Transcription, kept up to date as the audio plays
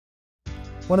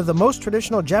one of the most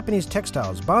traditional Japanese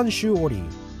textiles, Banshu-ori.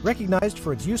 Recognized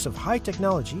for its use of high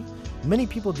technology, many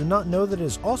people do not know that it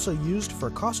is also used for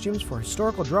costumes for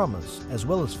historical dramas, as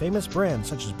well as famous brands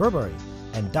such as Burrberry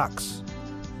and DAKS.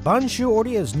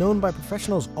 Banshu-ori is known by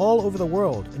professionals all over the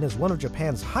world and is one of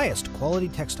Japan's highest quality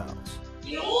textiles.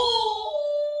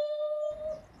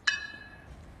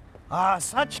 Ah,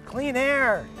 such clean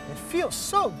air! It feels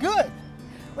so good!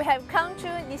 We have come to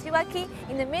Nishiwaki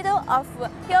in the middle of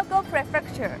Hyogo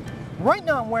Prefecture. Right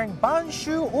now I'm wearing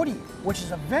Banshu-ori, which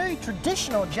is a very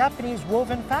traditional Japanese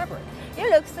woven fabric. You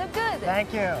look so good.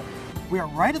 Thank you. We are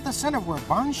right at the center where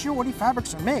Banshu-ori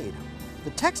fabrics are made.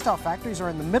 The textile factories are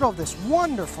in the middle of this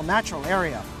wonderful natural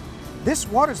area. This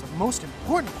water is the most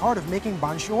important part of making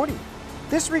Banshu-ori.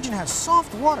 This region has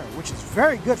soft water, which is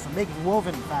very good for making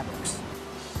woven fabrics.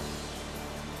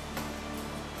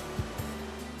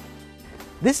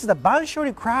 This is the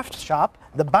Banshu-ori craft shop,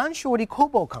 the Banshu-ori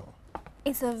Kobokan.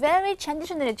 It's a very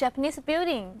traditional Japanese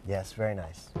building. Yes, very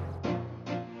nice.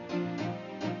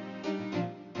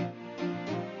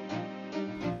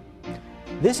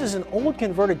 This is an old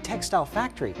converted textile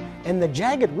factory, and the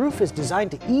jagged roof is designed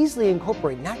to easily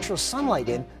incorporate natural sunlight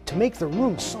in to make the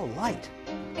room so light.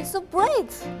 It's so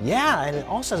bright. Yeah, and it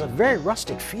also has a very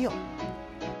rustic feel.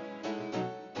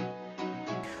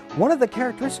 One of the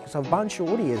characteristics of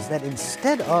Banshu-ori is that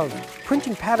instead of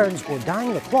printing patterns or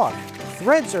dyeing the cloth,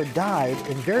 threads are dyed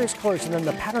in various colors and then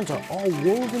the patterns are all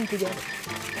woven together.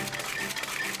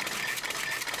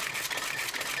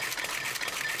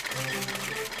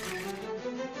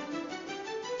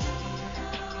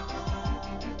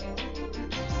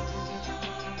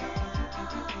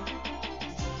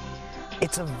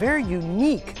 It's a very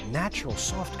unique, natural,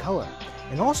 soft color.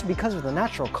 And also because of the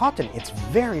natural cotton, it's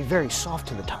very, very soft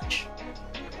to the touch.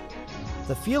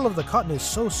 The feel of the cotton is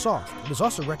so soft, it is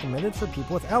also recommended for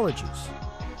people with allergies.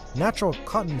 Natural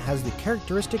cotton has the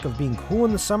characteristic of being cool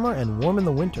in the summer and warm in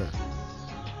the winter.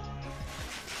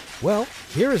 Well,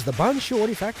 here is the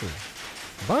Banshu-ori factory.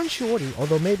 Banshu-ori,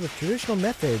 although made with traditional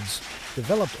methods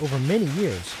developed over many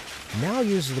years, now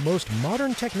uses the most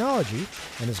modern technology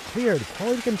and has cleared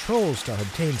quality controls to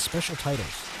obtain special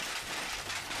titles.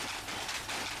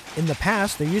 In the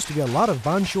past, there used to be a lot of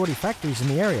Banshu-ori factories in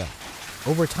the area.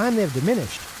 Over time they have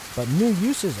diminished, but new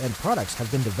uses and products have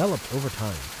been developed over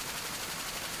time.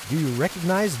 Do you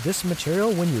recognize this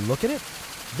material when you look at it?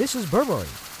 This is Burrberry.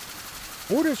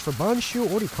 Orders for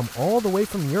Banshu-ori come all the way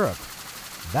from Europe.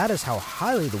 That is how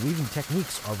highly the weaving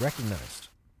techniques are recognized.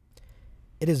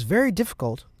 It is very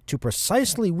difficult to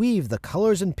precisely weave the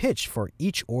colors and pitch for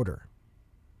each order.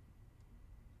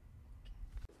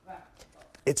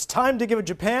 It's time to give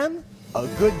Japan a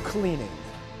good cleaning.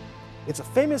 It's a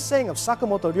famous saying of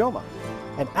Sakamoto Ryoma.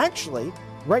 And actually,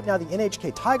 right now the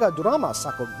NHK Taiga drama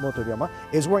Sakamoto Ryoma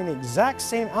is wearing the exact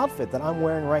same outfit that I'm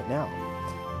wearing right now.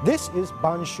 This is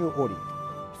Banshu-ori,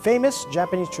 famous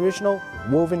Japanese traditional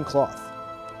woven cloth.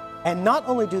 And not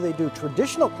only do they do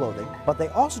traditional clothing, but they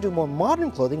also do more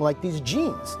modern clothing like these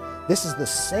jeans. This is the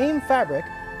same fabric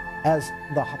as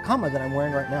the hakama that I'm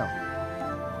wearing right now.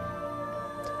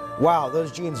 Wow,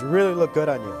 those jeans really look good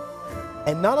on you.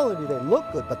 And not only do they look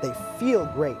good, but they feel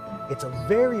great. It's a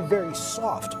very, very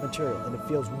soft material, and it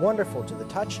feels wonderful to the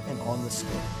touch and on the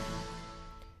skin.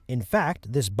 In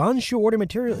fact, this Banshu-ori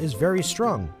material is very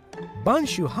strong.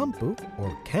 Banshu hampu,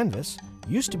 or canvas,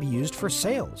 used to be used for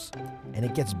sails, and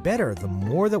it gets better the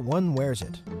more that one wears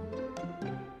it.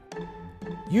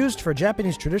 Used for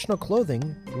Japanese traditional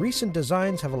clothing, recent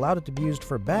designs have allowed it to be used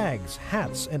for bags,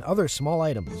 hats, and other small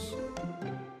items.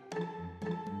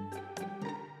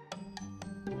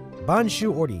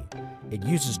 Banshu-ori. It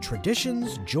uses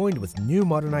traditions joined with new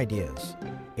modern ideas.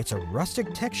 It's a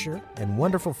rustic texture and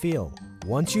wonderful feel.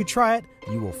 Once you try it,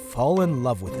 you will fall in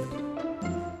love with it.